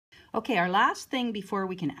Okay, our last thing before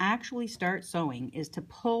we can actually start sewing is to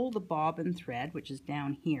pull the bobbin thread, which is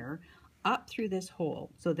down here, up through this hole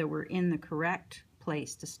so that we're in the correct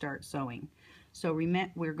place to start sewing. So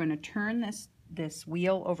we're going to turn this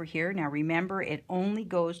wheel over here. Now remember, it only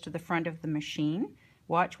goes to the front of the machine.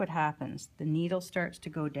 Watch what happens. The needle starts to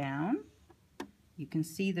go down. You can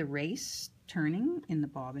see the race turning in the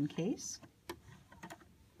bobbin case.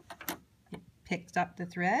 It picks up the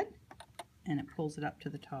thread and it pulls it up to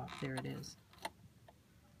the top. There it is.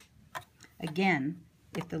 Again,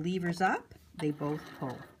 if the lever's up, they both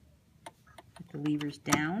pull. If the lever's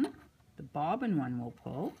down, the bobbin one will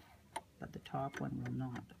pull, but the top one will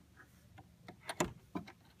not.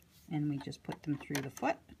 And we just put them through the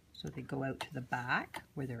foot so they go out to the back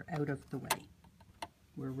where they're out of the way.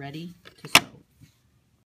 We're ready to sew.